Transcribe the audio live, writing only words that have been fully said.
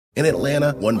In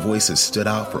Atlanta, one voice has stood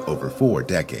out for over 4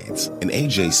 decades. An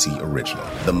AJC original,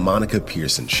 The Monica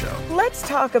Pearson Show. Let's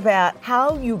talk about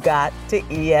how you got to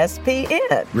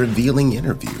ESPN. Revealing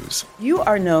interviews. You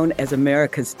are known as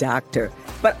America's doctor,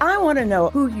 but I want to know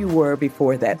who you were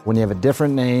before that. When you have a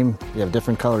different name, you have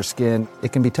different color skin,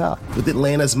 it can be tough. With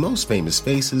Atlanta's most famous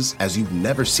faces as you've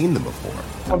never seen them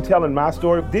before. I'm telling my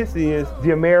story. This is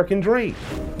the American dream.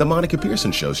 The Monica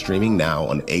Pearson Show, streaming now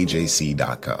on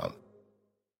AJC.com.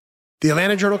 The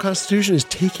Atlanta Journal-Constitution is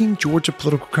taking Georgia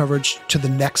political coverage to the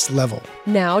next level.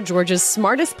 Now, Georgia's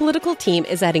smartest political team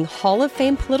is adding Hall of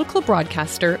Fame political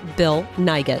broadcaster Bill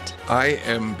Nigut. I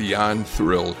am beyond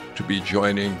thrilled to be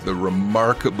joining the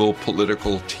remarkable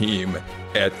political team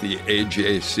at the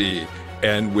AJC.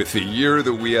 And with the year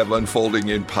that we have unfolding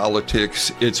in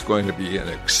politics, it's going to be an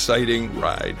exciting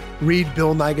ride. Read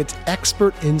Bill Nigut's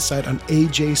expert insight on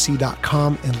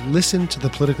AJC.com and listen to the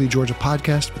Politically Georgia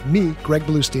podcast with me, Greg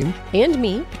Bluestein. And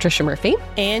me, Patricia Murphy.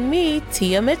 And me,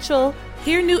 Tia Mitchell.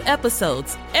 Hear new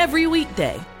episodes every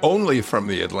weekday. Only from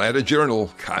the Atlanta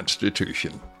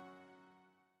Journal-Constitution.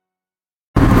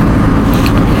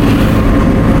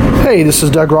 Hey, this is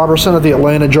Doug Robertson of the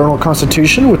Atlanta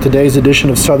Journal-Constitution with today's edition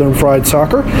of Southern Fried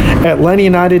Soccer. Atlanta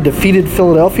United defeated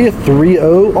Philadelphia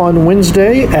 3-0 on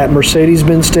Wednesday at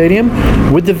Mercedes-Benz Stadium.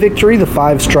 With the victory, the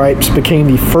Five Stripes became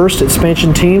the first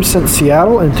expansion team since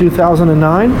Seattle in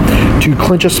 2009 to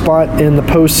clinch a spot in the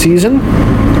postseason.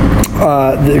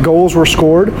 The goals were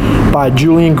scored by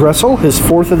Julian Gressel, his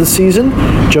 4th of the season,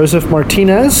 Joseph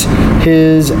Martinez,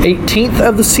 his 18th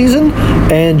of the season,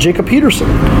 and Jacob Peterson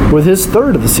with his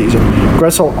 3rd of the season.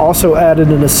 Gressel also added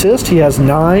an assist. He has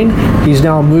 9. He's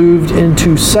now moved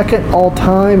into 2nd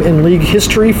all-time in league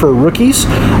history for rookies.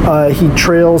 He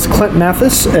trails Clint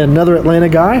Mathis, another Atlanta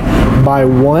guy, by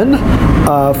 1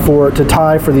 to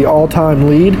tie for the all-time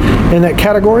lead in that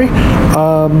category.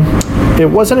 It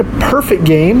wasn't a perfect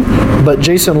game, but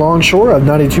Jason Longshore of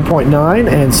 92.9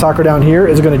 and Soccer Down Here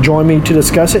is going to join me to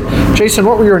discuss it. Jason,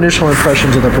 what were your initial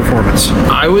impressions of the performance?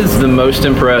 I was the most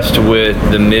impressed with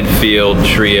the midfield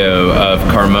trio of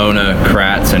Carmona,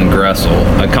 Kratz, and Gressel,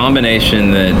 a combination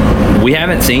that we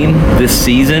haven't seen this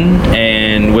season,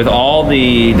 and with all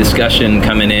the discussion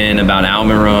coming in about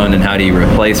Almiron and how do you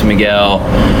replace Miguel,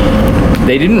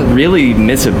 they didn't really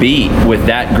miss a beat with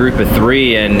that group of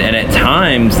 3, and at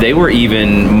times they were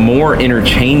even more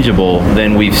interchangeable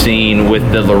than we've seen with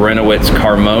the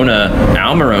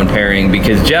Lorenowitz-Carmona-Almiron pairing,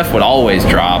 because Jeff would always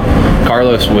drop.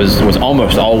 Carlos was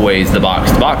almost always the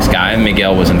box-to-box guy, and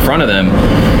Miguel was in front of them.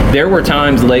 There were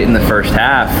times late in the first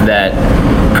half that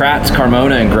Kratz,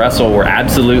 Carmona, and Gressel were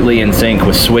absolutely in sync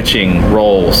with switching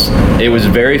roles. It was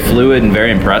very fluid and very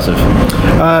impressive.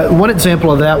 One example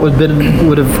of that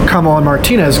would have come on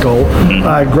Martinez's goal.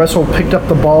 Gressel picked up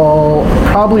the ball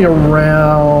probably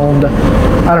around,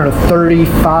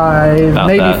 35, About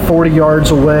maybe that. 40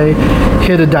 yards away,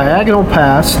 hit a diagonal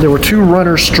pass. There were 2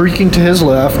 runners streaking to his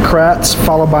left, Kratz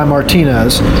followed by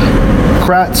Martinez.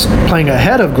 Kratz playing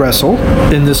ahead of Gressel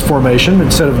in this formation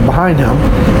instead of behind him,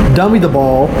 dummied the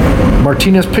ball.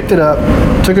 Martinez picked it up,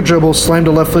 took a dribble, slammed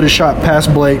a left-footed shot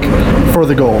past Blake for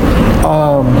the goal.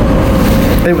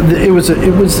 It was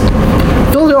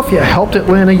Philadelphia helped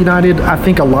Atlanta United, I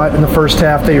think, a lot in the first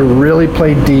half. They really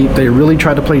played deep. They really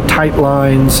tried to play tight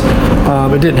lines.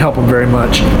 It didn't help them very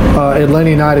much. Atlanta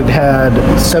United had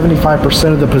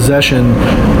 75% of the possession,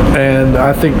 and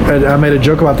I think I made a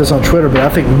joke about this on Twitter, but I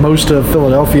think most of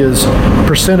Philadelphia's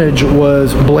percentage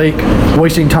was Blake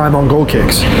wasting time on goal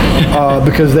kicks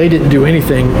because they didn't do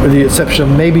anything with the exception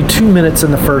of maybe 2 minutes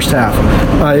in the first half.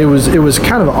 It was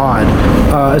kind of odd,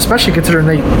 especially considering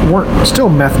they weren't still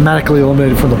mathematically eliminated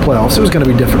from the playoffs. It was going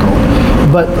to be difficult.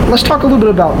 But let's talk a little bit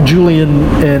about Julian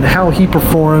and how he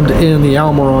performed in the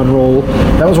Almiron role.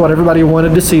 That was what everybody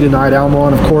wanted to see tonight.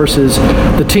 Almiron, of course, is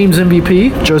the team's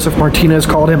MVP. Joseph Martinez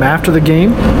called him after the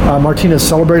game. Martinez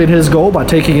celebrated his goal by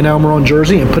taking an Almiron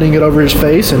jersey and putting it over his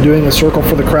face and doing a circle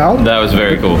for the crowd. That was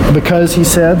very cool. Because he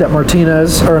said that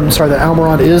that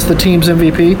Almiron is the team's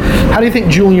MVP. How do you think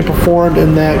Julian performed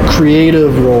in that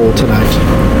creative role tonight?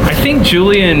 I think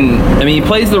Julian, he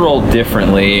plays the role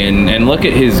differently, and look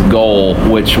at his goal,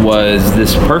 which was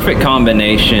this perfect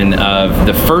combination of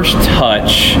the first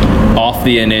touch off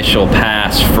the initial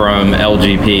pass from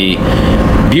LGP.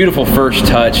 Beautiful first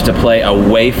touch to play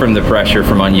away from the pressure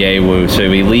from Onyewu, so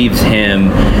he leaves him.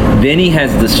 Then he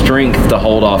has the strength to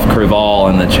hold off Krival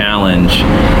in the challenge,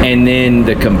 and then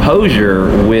the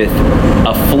composure with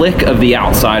a flick of the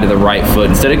outside of the right foot.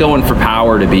 Instead of going for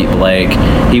power to beat Blake,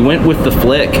 he went with the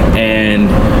flick, and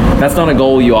that's not a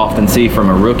goal you often see from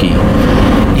a rookie.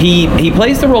 He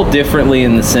plays the role differently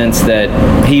in the sense that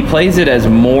he plays it as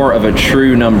more of a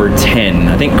true number 10.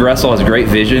 I think Gressel has great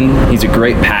vision. He's a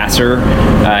great passer.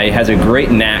 He has a great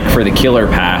knack for the killer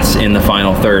pass in the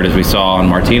final third, as we saw on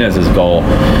Martinez's goal.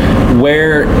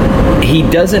 Where he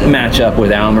doesn't match up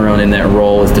with Almiron in that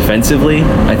role is defensively.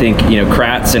 I think,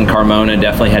 Kratz and Carmona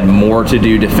definitely had more to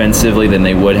do defensively than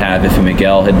they would have if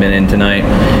Miguel had been in tonight.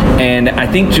 And I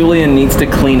think Julian needs to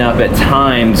clean up at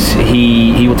times.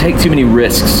 He will take too many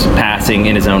risks passing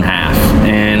in his own half.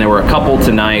 And there were a couple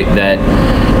tonight that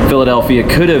Philadelphia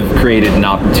could have created an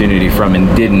opportunity from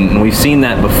and didn't. And we've seen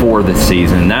that before this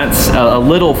season. That's a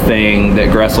little thing that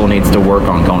Gressel needs to work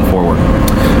on going forward.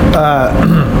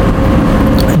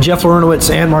 Jeff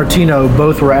Larentowicz and Martino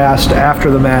both were asked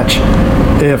after the match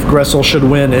if Gressel should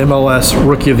win MLS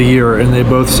Rookie of the Year, and they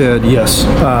both said yes,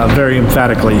 very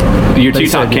emphatically. Your two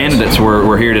top candidates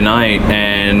were here tonight,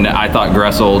 and I thought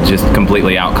Gressel just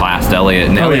completely outclassed Elliott.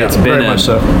 And Elliott's been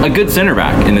a good center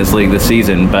back in this league this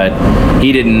season, but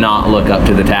he did not look up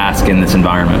to the task in this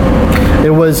environment.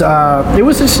 It was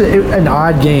just an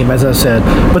odd game, as I said.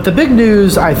 But the big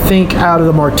news, I think, out of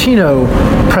the Martino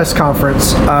press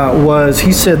conference was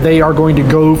he said they are going to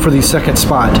go for the second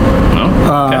spot.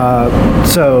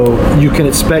 So you can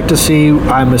expect to see,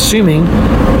 I'm assuming,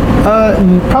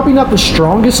 probably not the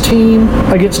strongest team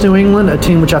against New England, a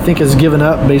team which I think has given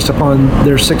up based upon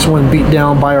their 6-1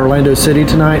 beatdown by Orlando City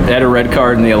tonight. They had a red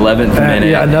card in the 11th minute.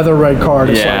 Yeah, another red card.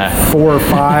 It's like 4 or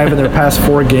 5 in their past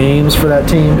 4 games for that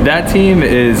team. That team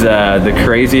is the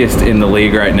craziest in the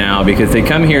league right now because they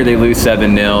come here, they lose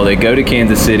 7-0. They go to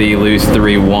Kansas City, lose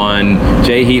 3-1.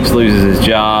 Jay Heaps loses his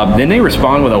job. Then they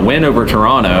respond with a win over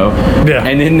Toronto. Yeah.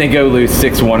 And then they go lose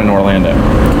 6-1 in Orlando.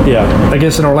 Yeah,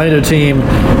 against an Orlando team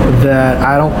that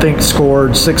I don't think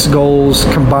scored 6 goals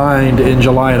combined in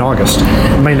July and August.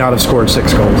 May not have scored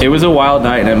 6 goals. It was a wild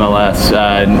night in MLS.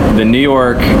 The New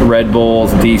York Red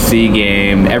Bulls DC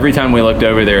game, every time we looked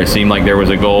over there, it seemed like there was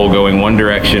a goal going one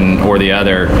direction or the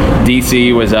other.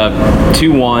 DC was up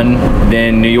 2-1.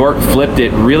 Then New York flipped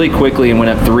it really quickly and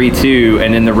went up 3-2.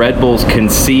 And then the Red Bulls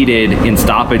conceded in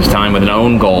stoppage time with an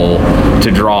own goal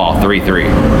to draw 3-3.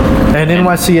 And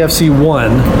NYCFC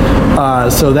won.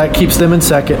 So that keeps them in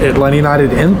second, Atlanta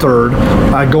United in third,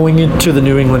 going into the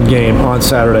New England game on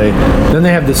Saturday. Then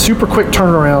they have the super quick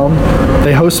turnaround.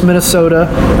 They host Minnesota,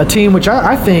 a team which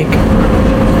I think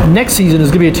next season is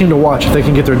going to be a team to watch if they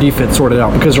can get their defense sorted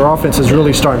out because their offense is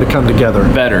really starting to come together.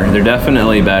 Better. They're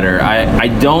definitely better. I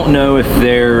don't know if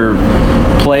they're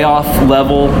playoff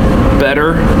level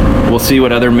better. We'll see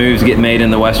what other moves get made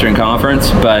in the Western Conference,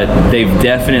 but they've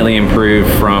definitely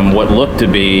improved from what looked to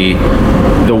be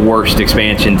the worst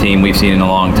expansion team we've seen in a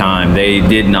long time. They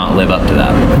did not live up to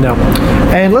that. No.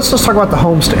 And let's just talk about the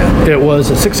homestand. It was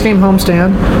a 6-game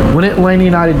homestand. When Atlanta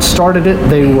United started it,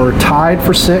 they were tied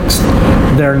for 6th.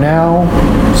 They're now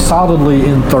solidly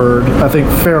in 3rd. I think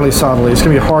fairly solidly. It's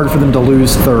going to be hard for them to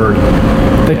lose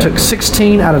 3rd. They took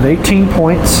 16 out of 18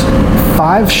 points,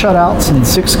 5 shutouts in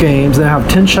 6 games. They have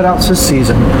 10 shutouts this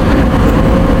season.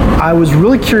 I was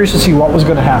really curious to see what was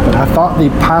going to happen. I thought the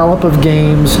pileup of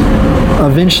games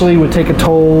eventually would take a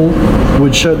toll.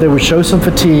 They would show some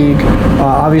fatigue.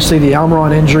 Obviously, the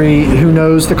Almiron injury, who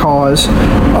knows the cause.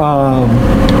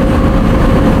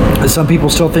 Some people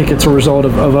still think it's a result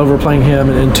of overplaying him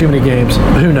in too many games.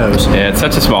 Who knows? Yeah, it's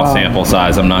such a small sample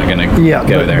size. I'm not going to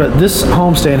go there. But this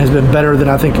homestand has been better than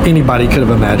I think anybody could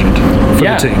have imagined for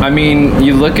the team. I mean,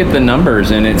 you look at the numbers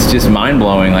and it's just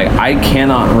mind-blowing. Like, I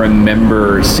cannot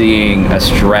remember seeing a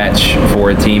stretch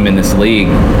for a team in this league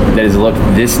that has looked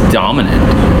this dominant.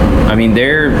 I mean,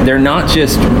 they're not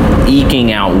just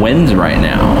eking out wins right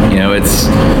now. It's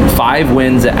 5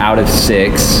 wins out of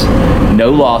 6, no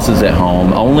losses at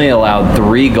home, only allowed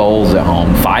 3 goals at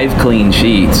home, 5 clean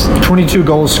sheets. 22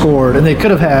 goals scored, and they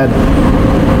could have had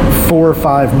 4 or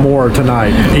 5 more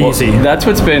tonight. Easy. Well, that's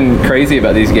what's been crazy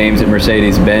about these games at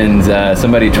Mercedes-Benz.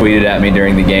 Somebody tweeted at me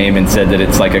during the game and said that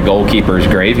it's like a goalkeeper's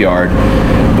graveyard.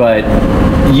 But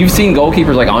you've seen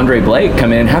goalkeepers like Andre Blake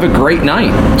come in and have a great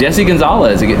night. Jesse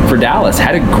Gonzalez for Dallas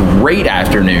had a great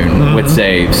afternoon with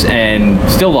saves and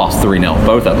still lost 3-0,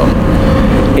 both of them.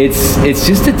 It's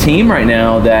just a team right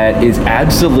now that is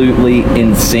absolutely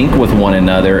in sync with one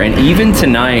another. And even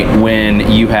tonight,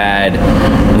 when you had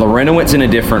Larentowicz in a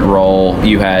different role,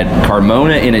 you had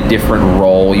Carmona in a different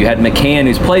role, you had McCann,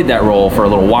 who's played that role for a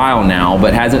little while now,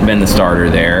 but hasn't been the starter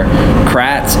there,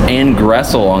 Kratz and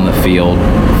Gressel on the field,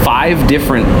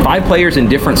 5 players in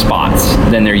different spots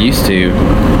than they're used to.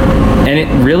 And it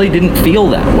really didn't feel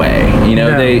that way.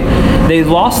 They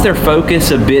lost their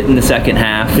focus a bit in the second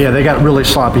half. Yeah, they got really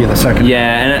sloppy in the second.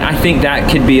 Yeah, and I think that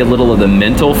could be a little of the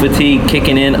mental fatigue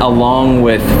kicking in, along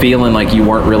with feeling like you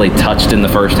weren't really touched in the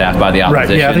first half by the opposition.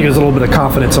 Right, yeah, I think it was a little bit of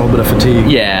confidence, a little bit of fatigue.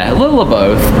 Yeah, a little of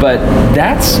both, but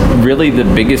that's really the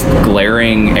biggest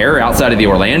glaring error outside of the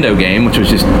Orlando game, which was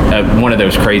just one of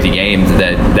those crazy games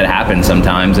that happen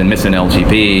sometimes, and missing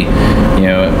LGP.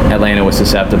 Atlanta was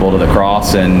susceptible to the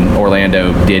cross, and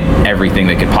Orlando did everything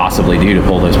they could possibly do to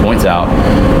pull those points out.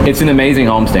 It's an amazing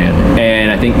homestand,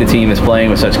 and I think the team is playing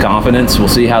with such confidence. We'll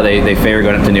see how they fare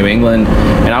going up to New England,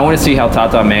 and I want to see how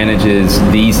Tata manages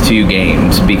these two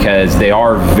games, because they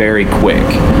are very quick.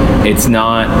 It's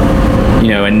not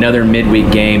another midweek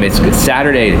game. It's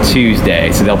Saturday to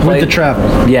Tuesday, so they'll play with the travel.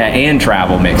 Yeah, and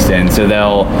travel mixed in. So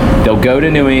they'll go to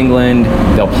New England.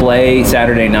 They'll play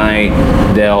Saturday night.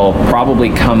 They'll probably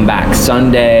come back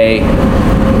Sunday.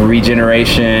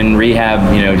 Regeneration,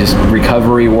 rehab, just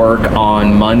recovery work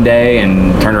on Monday,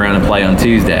 and turn around and play on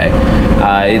Tuesday.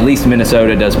 At least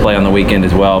Minnesota does play on the weekend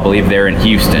as well. I believe they're in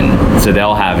Houston, so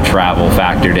they'll have travel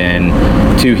factored in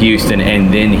to Houston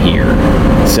and then here.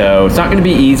 So it's not going to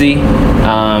be easy.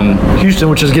 Houston,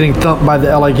 which is getting thumped by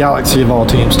the LA Galaxy of all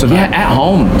teams tonight. Yeah, at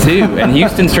home too. And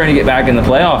Houston's trying to get back in the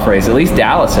playoff race. At least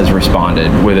Dallas has responded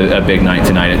with a big night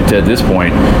tonight to this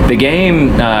point. The game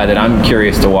that I'm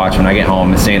curious to watch when I get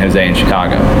home is San Jose and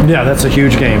Chicago. Yeah, that's a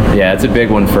huge game. Yeah, it's a big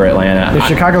one for Atlanta. If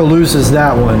Chicago loses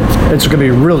that one, it's going to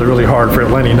be really, really hard for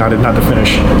Atlanta United not to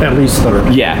finish at least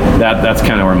third. Yeah, that's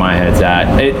kind of where my head's at.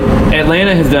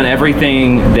 Atlanta has done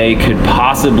everything they could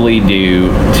possibly do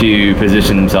to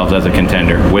position themselves as a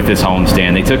contender with this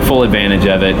homestand. They took full advantage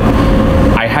of it.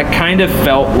 I had kind of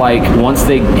felt like once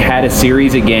they had a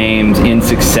series of games in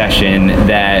succession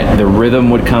that the rhythm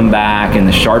would come back and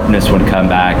the sharpness would come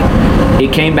back.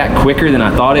 It came back quicker than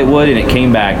I thought it would, and it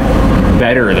came back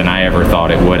better than I ever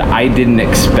thought it would. I didn't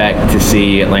expect to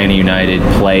see Atlanta United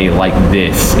play like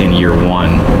this in year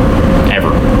one,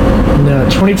 ever. No,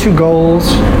 22 goals,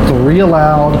 3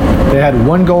 allowed. They had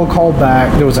 1 goal called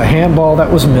back. There was a handball that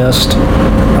was missed.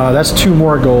 That's 2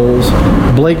 more goals.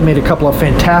 Blake made a couple of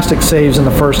fantastic saves in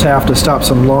the first half to stop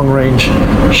some long-range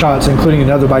shots, including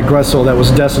another by Gressel that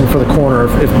was destined for the corner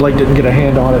if Blake didn't get a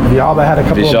hand on it. Villalba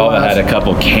had a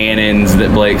couple cannons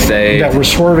that Blake saved. That were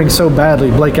swerving so badly.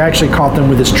 Blake actually caught them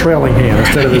with his trailing hand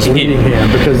instead of his leading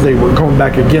hand because they were going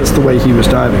back against the way he was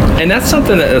diving. And that's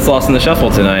something that's lost in the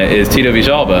shuffle tonight is Tito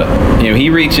Villalba. He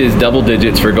reaches double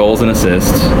digits for goals and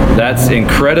assists. That's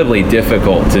incredibly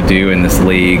difficult to do in this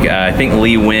league. I think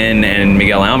Lee Wynn and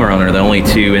Miguel Almiron are the only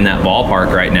 2 in that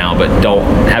ballpark right now, but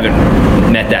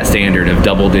haven't met that standard of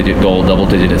double-digit goal,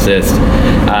 double-digit assist.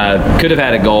 Could have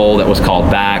had a goal that was called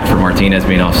back for Martinez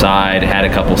being offside, had a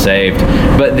couple saved,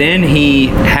 but then he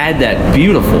had that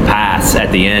beautiful pass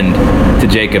at the end to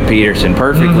Jacob Peterson,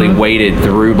 perfectly weighted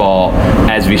through ball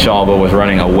as Villalba was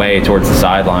running away towards the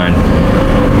sideline.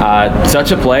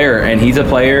 Such a player, and he's a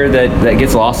player that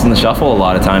gets lost in the shuffle a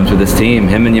lot of times with this team.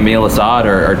 Him and Yamil Asad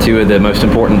are 2 of the most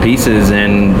important pieces,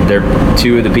 and they're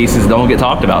 2 of the pieces that don't get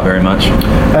talked about very much.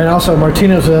 And also,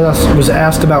 Martinez was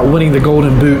asked about winning the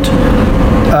Golden Boot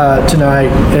tonight,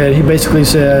 and he basically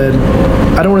said,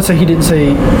 I don't want to say he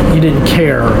didn't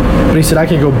care, but he said, I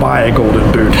can go buy a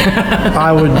Golden Boot.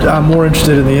 I'm more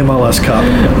interested in the MLS Cup.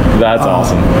 That's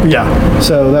awesome. Yeah,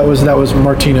 so that was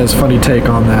Martinez's funny take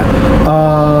on that.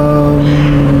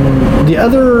 The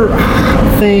other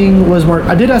thing was,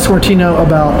 I did ask Martino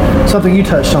about something you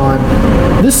touched on.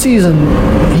 This season,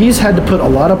 he's had to put a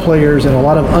lot of players in a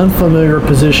lot of unfamiliar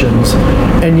positions,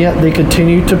 and yet they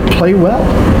continue to play well.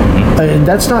 And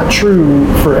that's not true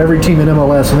for every team in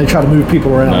MLS, and they try to move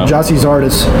people around. No. Jossie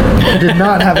Zardes did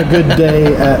not have a good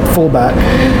day at fullback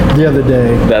the other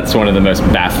day. That's one of the most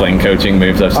baffling coaching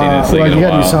moves I've seen in this league in a while. You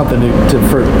got to do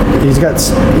something he's got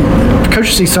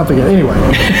coach sees something anyway.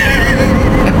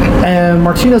 And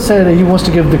Martino said that he wants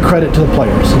to give the credit to the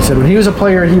players. He said when he was a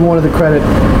player, he wanted the credit,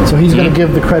 so he's going to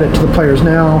give the credit to the players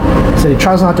now. He said he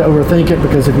tries not to overthink it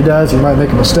because if he does, he might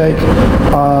make a mistake.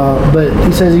 But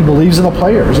he says he believes in the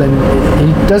players, and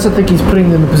he doesn't think he's putting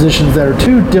them in positions that are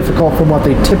too difficult from what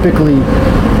they typically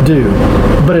do.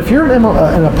 But if you're an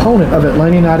opponent of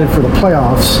Atlanta United for the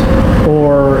playoffs,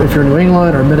 or if you're New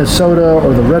England or Minnesota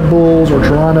or the Red Bulls or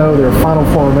Toronto, their final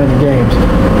 4 remaining games,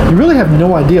 you really have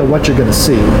no idea what you're going to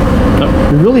see.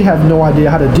 You really have no idea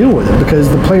how to deal with it because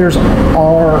the players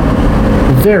are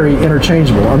very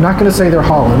interchangeable. I'm not going to say they're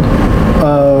Holland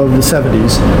of the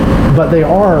 70s, but they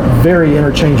are very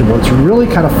interchangeable. It's really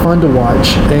kind of fun to watch,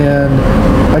 and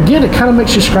again, it kind of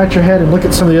makes you scratch your head and look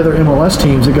at some of the other MLS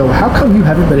teams and go, how come you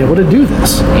haven't been able to do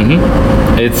this?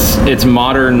 It's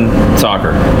modern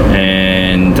soccer,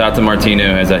 and Tata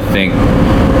Martino has, I think,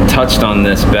 touched on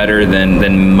this better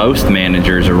than most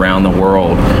managers around the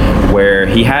world, where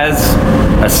he has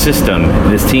a system.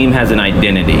 This team has an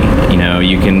identity. You know,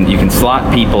 you can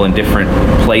slot people in different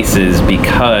places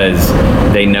because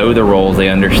they know the roles, they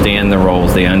understand the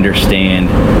roles, they understand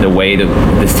the way that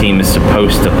this team is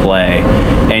supposed to play.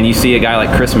 And you see a guy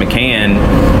like Chris McCann,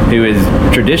 who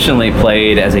has traditionally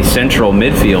played as a central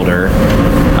midfielder,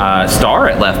 star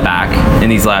at left back in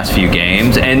these last few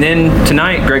games. And then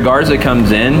tonight, Greg Garza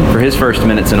comes in for his first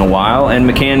minutes in a while, and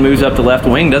McCann moves up to left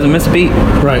wing, doesn't miss a beat.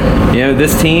 Right. You know,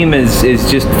 this team is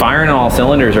just firing on all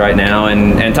cylinders right now,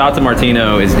 and Tata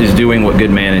Martino is doing what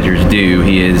good managers do.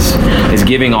 He is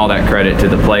giving all that credit to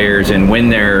the players, and when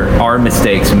there are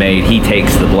mistakes made, he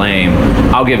takes the blame.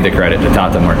 I'll give the credit to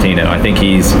Tata Martino. I think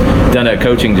he's done a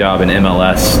coaching job in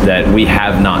MLS that we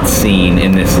have not seen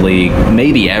in this league,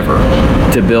 maybe ever,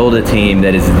 to build a team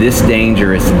that is this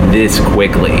dangerous this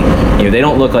quickly. You know, they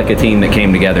don't look like a team that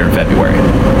came together in February.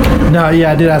 No,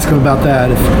 yeah, I did ask him about that.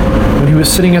 When he was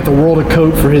sitting at the World of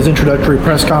Coke for his introductory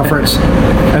press conference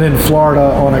and in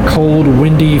Florida on a cold,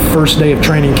 windy first day of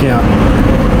training camp,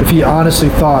 if he honestly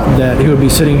thought that he would be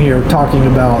sitting here talking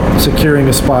about securing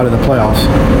a spot in the playoffs.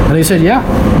 And he said, yeah,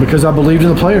 because I believed in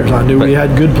the players. I knew we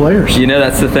had good players. You know,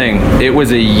 that's the thing. It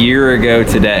was a year ago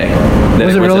today that it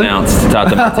was really announced to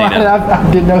Tata Martino.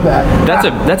 I didn't know that.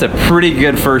 That's a pretty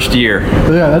good first year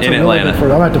that's in a Atlanta. Really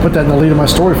good. I'm going to have to put that in the lead of my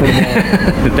story for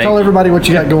tomorrow. Tell everybody what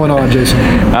you got going on, Jason.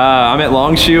 I'm at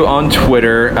Longshoe on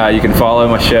Twitter. You can follow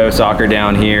my show, Soccer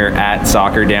Down Here, at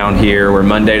Soccer Down Here. We're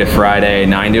Monday to Friday,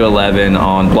 9 to 11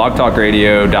 on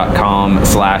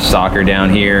blogtalkradio.com/Soccer Down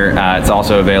Here. It's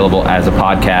also available as a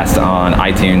podcast on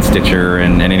iTunes, Stitcher,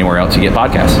 and anywhere else you get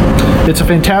podcasts. It's a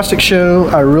fantastic show.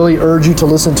 I really urge you to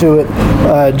listen to it.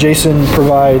 Jason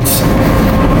provides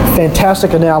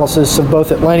fantastic analysis of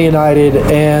both Atlanta United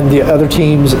and the other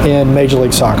teams in Major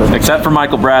League Soccer. Except for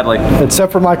Michael Bradley. He and I are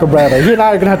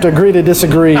going to have to agree to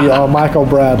disagree on Michael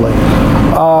Bradley.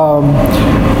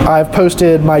 I've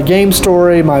posted my game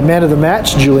story, my man of the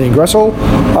match, Julian Gressel,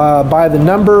 by the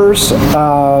numbers.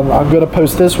 I'm going to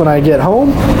post this when I get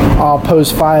home. I'll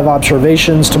post 5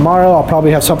 observations tomorrow. I'll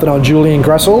probably have something on Julian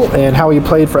Gressel and how he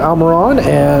played for Almiron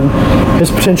and his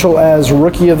potential as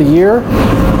Rookie of the Year.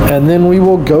 And then we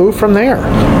will go from there.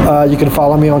 You can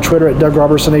follow me on Twitter at Doug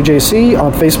Robertson AJC,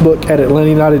 on Facebook at Atlanta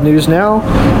United News Now,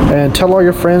 and tell all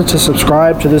your friends to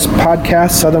subscribe to this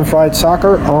podcast, Southern Fried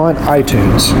Soccer, on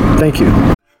iTunes. Thank you.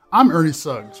 I'm Ernie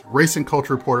Suggs, race and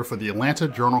culture reporter for the Atlanta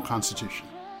Journal-Constitution.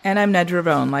 And I'm Nedra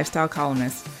Ravone, lifestyle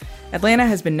columnist. Atlanta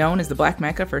has been known as the Black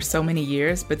Mecca for so many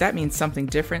years, but that means something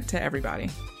different to everybody.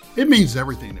 It means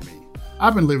everything to me.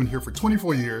 I've been living here for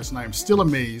 24 years, and I am still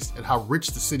amazed at how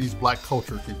rich the city's Black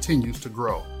culture continues to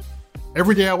grow.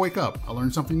 Every day I wake up, I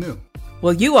learn something new.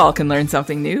 Well, you all can learn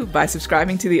something new by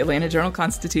subscribing to the Atlanta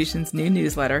Journal-Constitution's new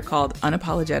newsletter called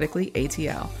Unapologetically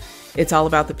ATL. It's all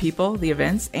about the people, the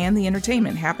events, and the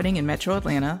entertainment happening in Metro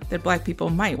Atlanta that Black people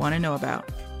might want to know about.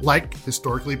 Like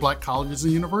historically Black colleges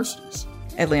and universities.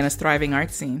 Atlanta's thriving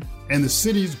art scene. And the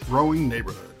city's growing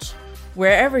neighborhoods.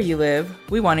 Wherever you live,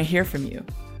 we want to hear from you.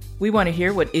 We want to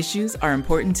hear what issues are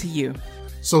important to you.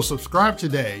 So subscribe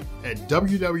today at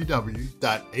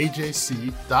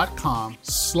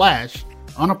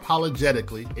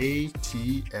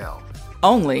www.ajc.com/unapologeticallyATL.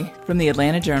 Only from the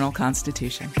Atlanta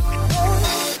Journal-Constitution.